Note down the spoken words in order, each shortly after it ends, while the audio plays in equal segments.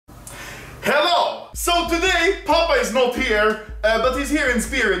Hello! So today, Papa is not here, but he's here in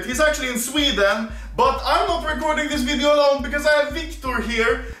spirit. He's actually in Sweden, but I'm not recording this video alone because I have Victor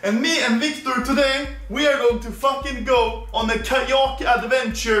here, and me and Victor today, we are going to fucking go on a kayak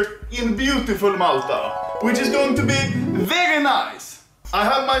adventure in beautiful Malta, which is going to be very nice. I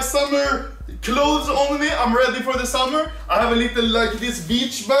have my summer clothes on me, I'm ready for the summer. I have a little like this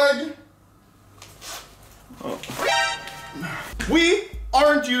beach bag. Oh. We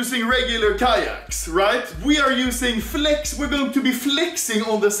aren't using regular kayaks, right? We are using flex. We're going to be flexing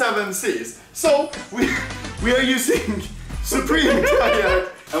on the 7 seas. So we are using Supreme kayak,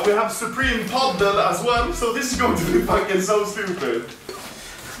 and we have Supreme paddle as well. So this is going to be fucking so stupid.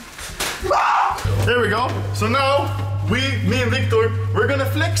 There we go. So now me and Victor, we're gonna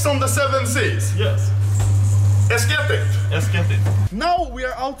flex on the 7 seas. Yes. Let's get it. Let's get it. Now we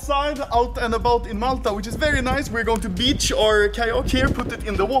are outside, out and about in Malta, which is very nice. We're going to beach our kayak here, put it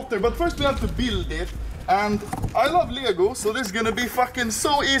in the water. But first we have to build it. And I love Lego, so this is gonna be fucking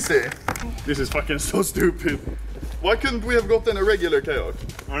so easy. This is fucking so stupid. Why couldn't we have gotten a regular kayak?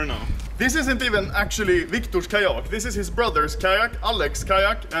 I don't know. This isn't even actually Victor's kayak. This is his brother's kayak, Alex's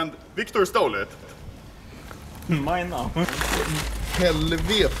kayak, and Victor stole it. Mine now.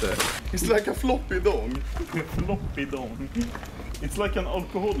 Helvete. It's like a floppy dong. Floppy dong. It's like an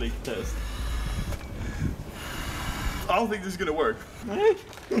alcoholic test. I don't think this is gonna work.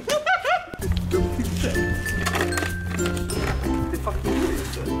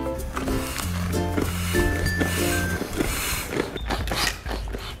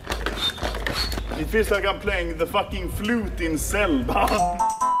 It feels like I'm playing the fucking flute in Zelda.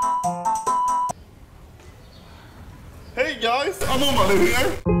 Hey guys, Anomaly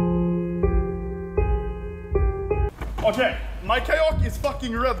here. Okay, my kayak is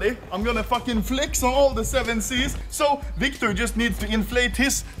fucking ready. I'm gonna fucking flex on all the 7 seas. So Victor just needs to inflate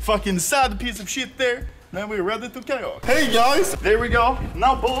his fucking sad piece of shit there. Then we're ready to kayak. Hey guys, there we go.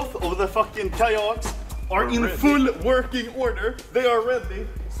 Now both of the fucking kayaks are in full working order. They are ready.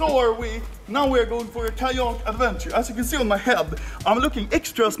 So are we. Now we're going for a kayak adventure. As you can see on my head, I'm looking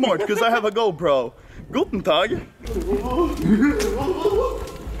extra smart because I have a GoPro. Guten Tag.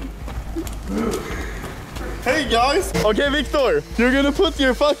 Hey guys. Okay, Victor, you're gonna put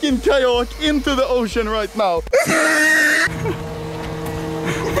your fucking kayak into the ocean right now.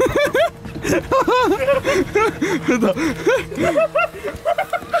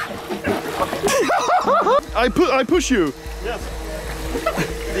 I push you. Yes.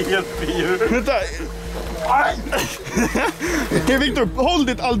 Hey Victor, hold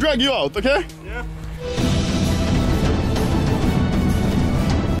it, I'll drag you out, okay? Yeah.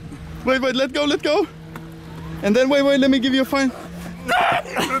 Wait, let go. And then wait, let me give you a fine.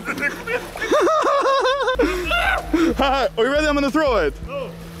 Are you ready? I'm gonna throw it. Oh.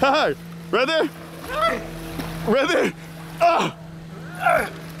 Ready? Ready? Oh.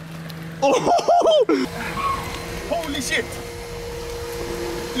 Holy shit!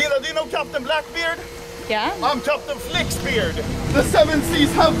 Lina, do you know Captain Blackbeard? Yeah. I'm Captain Flexbeard. The 7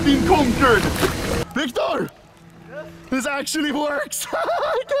 seas have been conquered. Victor! Yes? This actually works.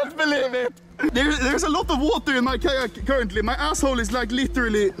 I can't believe it. There's a lot of water in my kayak currently. My asshole is like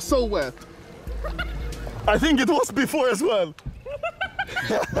literally so wet. I think it was before as well.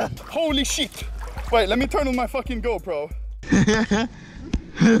 Holy shit. Wait, let me turn on my fucking GoPro.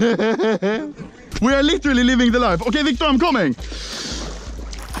 We are literally living the life. Okay, Victor, I'm coming.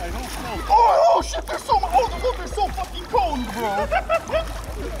 Oh shit, there's so much. Oh, the water's so fucking cold, bro.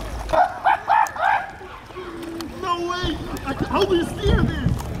 No way. How do you steer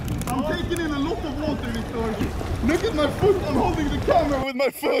this? I'm taking in a lot of water, Victor. Look at my foot. I'm holding the camera with my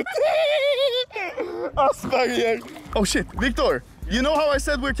foot. Asperger. Oh shit, Victor. You know how I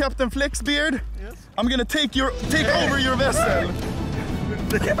said we're Captain Flexbeard? Yes. I'm gonna take over your vessel.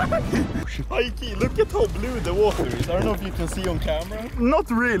 Mikey, look at how blue the water is. I don't know if you can see on camera. Not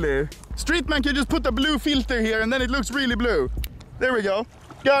really. Streetman can just put a blue filter here and then it looks really blue. There we go.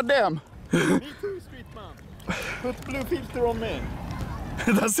 God damn. Me too, Streetman. Put blue filter on me.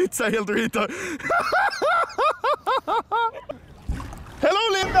 Där sitter jag helt retard.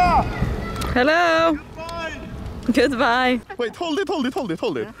 Hello, Linda! Hello. Goodbye. Wait, hold it.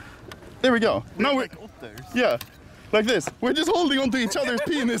 There we go. Now we're... Yeah. Like this. We're just holding onto each other's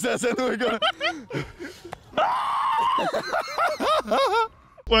penises and we're gonna...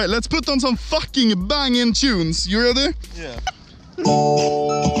 Wait, let's put on some fucking banging tunes. You ready? Yeah.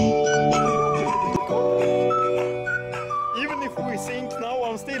 Even if we sink now,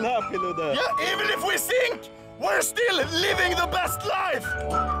 I'm still happy with that. Yeah, even if we sink, we're still living the best life!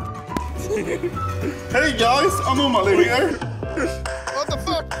 Hey guys, Anomaly here. What the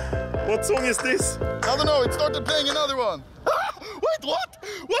fuck? What song is this? I don't know, it started playing another one. Wait, what?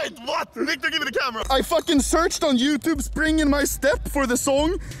 Wait, what? Victor, give me the camera. I fucking searched on YouTube Spring in My Step for the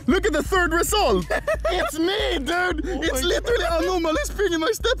song. Look at the third result. It's me, dude. It's literally Anomaly Spring in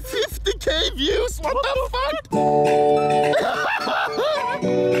My Step. 50k views. What the fuck?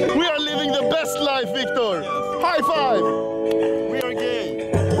 We are living the best life, Victor. High five. We are gay.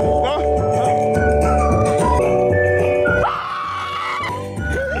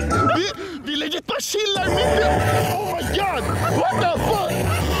 Vi lägger ett par chillar mitt. Oh my god! What the fuck?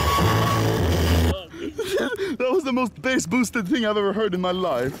 That was the most bass boosted thing I've ever heard in my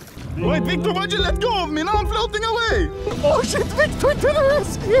life. Wait, Victor, why'd you let go of me? Now I'm floating away. Oh shit, Victor to the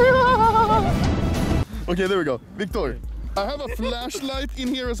rescue! Okay, there we go. Victor, I have a flashlight in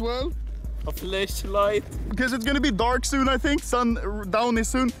here as well. A flashlight? Because it's gonna be dark soon, I think. Sun down is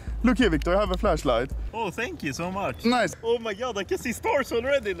soon. Look here, Victor, I have a flashlight. Oh, thank you so much. Nice. Oh my god, I can see stars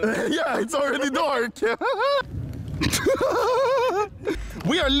already. Yeah, it's already dark.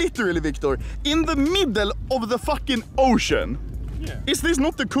 We are literally, Victor, in the middle of the fucking ocean. Yeah. Is this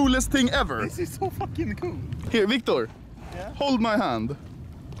not the coolest thing ever? This is so fucking cool. Here, Victor, Yeah? hold my hand.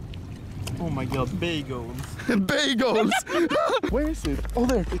 Oh my god, bagels. Bagels! Where is it? Oh,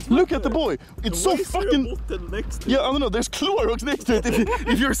 there. Look at the boy. It's so fucking... Next to Yeah, I don't know. There's Clorox next to it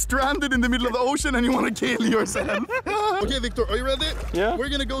if you're stranded in the middle of the ocean and you want to kill yourself. Okay, Victor, are you ready? Yeah. We're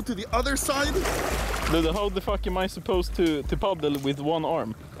gonna go to the other side. Dude, how the fuck am I supposed to paddle with one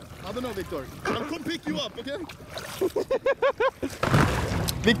arm? I don't know, Victor. I'll come pick you up, okay?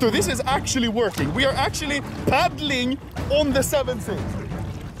 Victor, this is actually working. We are actually paddling on the 7 seas.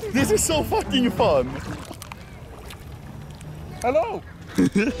 This is so fucking fun. Hello!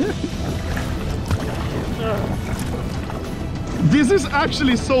 This is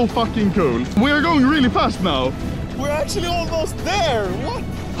actually so fucking cool. We are going really fast now. We're actually almost there. What?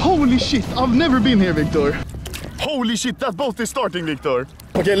 Holy shit, I've never been here, Victor. Holy shit, that boat is starting, Victor.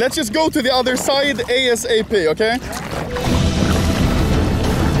 Okay, let's just go to the other side ASAP, okay?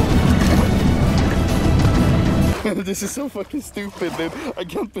 This is so fucking stupid, dude. I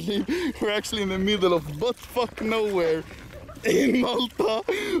can't believe we're actually in the middle of butt-fuck nowhere in Malta,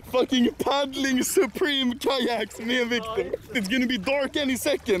 fucking paddling supreme kayaks, me and Victor. It's gonna be dark any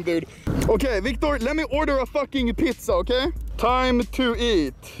second, dude. Okay, Victor, let me order a fucking pizza, okay? Time to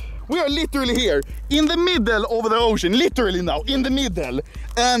eat. We are literally here, in the middle of the ocean, literally now, in the middle.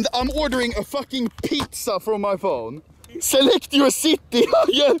 And I'm ordering a fucking pizza from my phone. Select your city.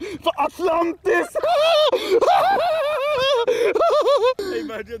 Yeah, for Atlantis.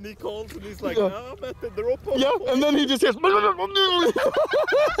 Imagine he calls and he's like, I'm at the drop-off. Yeah, and then he just says,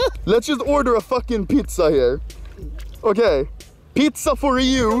 let's just order a fucking pizza here. Okay, pizza for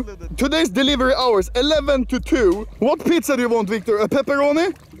you. Today's delivery hours, 11 to 2. What pizza do you want, Victor? A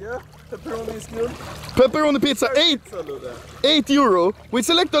pepperoni? Yeah, pepperoni is good. Pepperoni pizza, 8 euro. We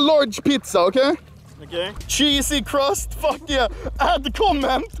select a large pizza, okay? Okay. Cheesy crust, fuck yeah. Add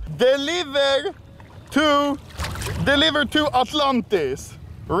comment. Deliver to Atlantis.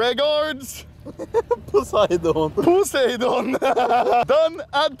 Regards. Poseidon. Poseidon. Done,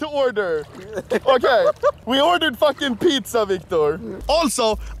 add to order. Okay, we ordered fucking pizza, Victor.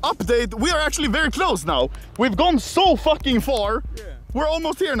 Also, update, we are actually very close now. We've gone so fucking far. Yeah. We're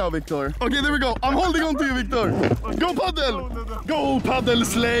almost here now, Victor. Okay, there we go. I'm holding on to you, Victor. Go paddle. Go paddle,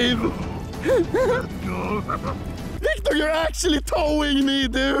 slave. Victor, you're actually towing me,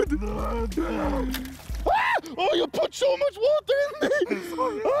 dude. Oh, you put so much water in me.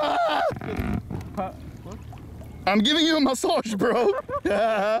 I'm giving you a massage, bro.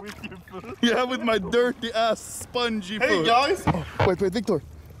 With your foot? Yeah, with my dirty ass spongy foot. Hey guys. Oh, wait, Victor.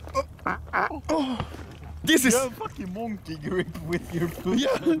 Oh. This is... You have fucking monkey grip with your foot.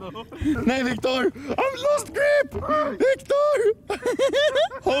 Yeah. No, Victor. I'm lost grip. Victor.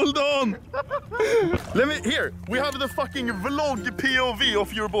 Hold on. Let me... Here. We have the fucking vlog POV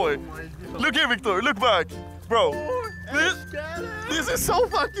of your boy. Look here, Victor. Look back. Bro. This is so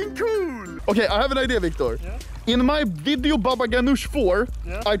fucking cool. Okay, I have an idea, Victor. Yeah? In my video Baba Ganoush 4,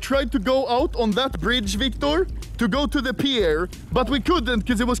 yeah? I tried to go out on that bridge, Victor, to go to the pier, but we couldn't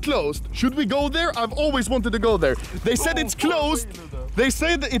because it was closed. Should we go there? I've always wanted to go there. They said it's closed. They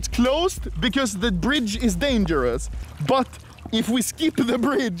said it's closed because the bridge is dangerous. But if we skip the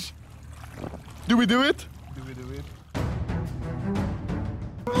bridge, do we do it? Do we do it?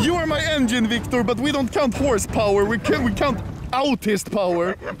 You are my engine, Victor, but we don't count horsepower. We count autist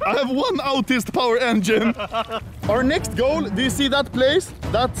power. I have one autist power engine. Our next goal, do you see that place?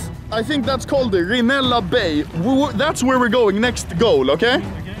 I think that's called the Rinella Bay. That's where we're going, next goal, okay?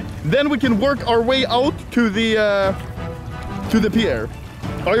 Then we can work our way out to the pier.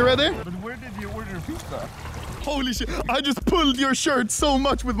 Are you ready? But where did you order pizza? Holy shit, I just pulled your shirt so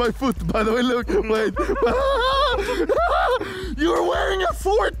much with my foot, by the way, look, wait. You're wearing a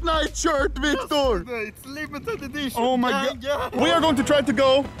Fortnite shirt, Victor! It's limited edition. Oh my god. We are going to try to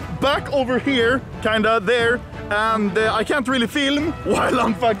go back over here, kinda there, and I can't really film while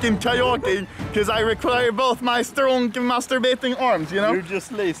I'm fucking kayaking, because I require both my strong masturbating arms, you know? You're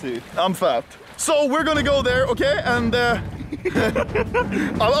just lazy. I'm fat. So we're gonna go there, okay? And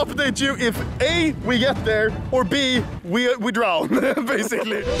I'll update you if A, we get there, or B, we drown,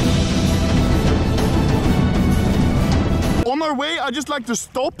 basically. On our way, I just like to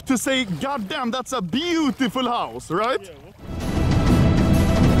stop to say, God damn, that's a beautiful house, right? Yeah,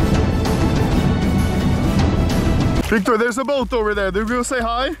 Victor, there's a boat over there. Do we go say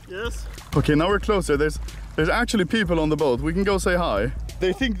hi? yes. Okay, now we're closer. There's actually people on the boat. We can go say hi.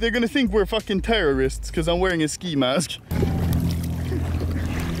 They're gonna think we're fucking terrorists because I'm wearing a ski mask.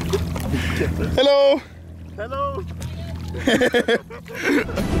 Hello! Hello.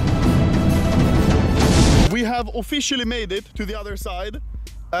 We have officially made it to the other side.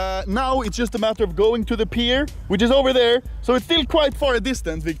 Now it's just a matter of going to the pier, which is over there. So it's still quite far a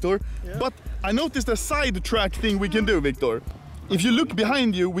distance, Victor. Yeah. But I noticed a side track thing we can do, Victor. If you look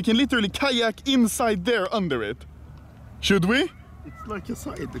behind you, we can literally kayak inside there under it. Should we? It's like a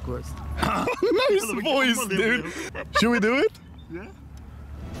side quest. Nice voice, dude. Should we do it? Yeah.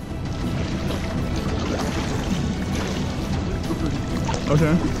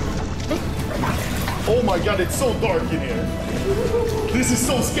 Okay. Oh my god, it's so dark in here. This is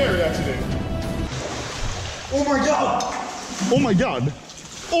so scary, actually. Oh my god! Oh my god!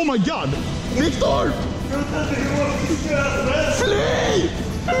 Oh my god! Victor! Flee!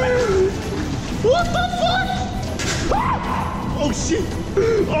 What the fuck? Oh shit!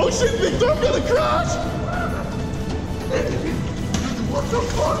 Oh shit, Victor, I'm gonna crash! What the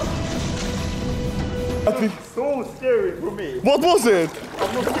fuck? It's so scary for me. What was it?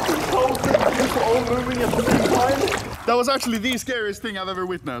 I'm not getting counted. People all moving at the same time. That was actually the scariest thing I've ever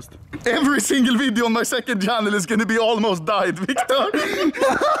witnessed. Every single video on my second channel is gonna be almost died, Victor.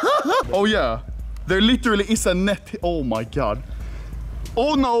 Oh yeah, there literally is a net. Oh my god.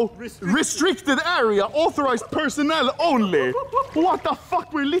 Oh no, restricted area, authorized personnel only. What the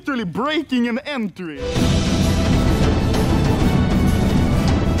fuck, we're literally breaking an entry.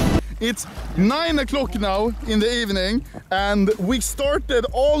 It's 9 o'clock now in the evening, and we started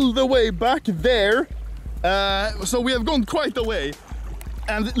all the way back there. So we have gone quite a way.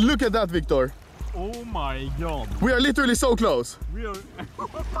 And look at that, Victor. Oh my god. We are literally so close. We are. Oh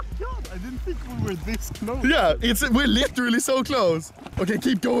my god, I didn't think we were this close. Yeah, we're literally so close. Okay,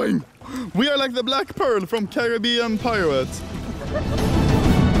 keep going. We are like the Black Pearl from Caribbean Pirates.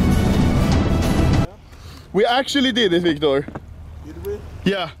 We actually did it, Victor. Did we?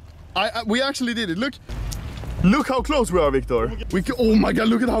 Yeah, we actually did it. Look how close we are, Victor. Oh my god,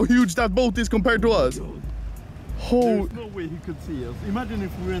 look at how huge that boat is compared to us. Oh. There's no way he could see us. Imagine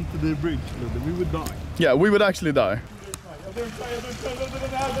if we went to the bridge, we would die. Yeah, we would actually die.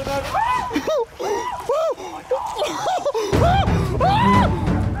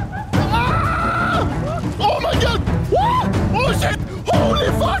 Oh my god! Oh shit!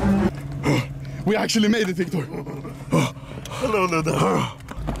 Holy fuck! We actually made it, Victor. Hello, Luda.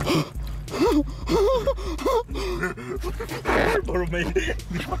 Borrow me.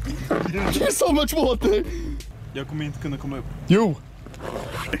 There's so much water. Jag kommer inte kunna komma upp. You.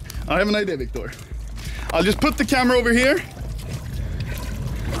 I have an idea, Victor. I'll just put the camera over here.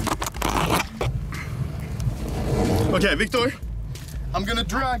 Okay, Victor. I'm gonna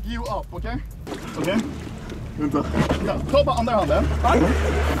drag you up, okay? Okay? Vänta. Ja, ta på andra handen.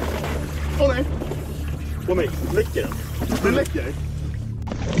 Åh nej. Åh nej, läcker den? Den läcker.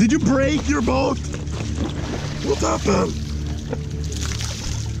 Did you break your boat? What happened?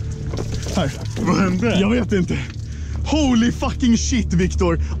 Vad hände? Jag vet inte. Holy fucking shit,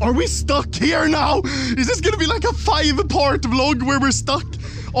 Victor. Are we stuck here now? Is this gonna be like a 5-part vlog where we're stuck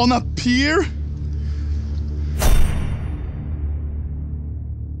on a pier?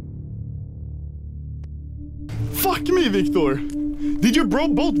 Fuck me, Victor. Did your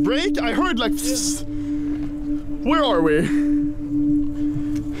boat break? I heard like... Where are we?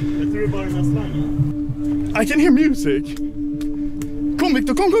 Jag tror det bara är den här slangen. I can hear music. Kom,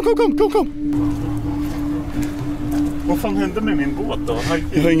 Victor, kom. Vad fan hände med min båt då?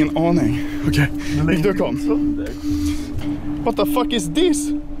 Jag har ingen aning. Okej, Victor, kom. Sönder. What the fuck is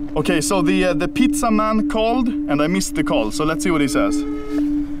this? Okay, so the pizza man called and I missed the call. So let's see what he says.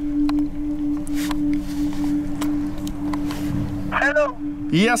 Hello.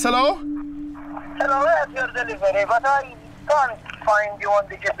 Yes, hello? Hello, where's your delivery? But I can't find you on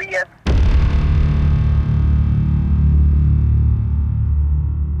the GPS.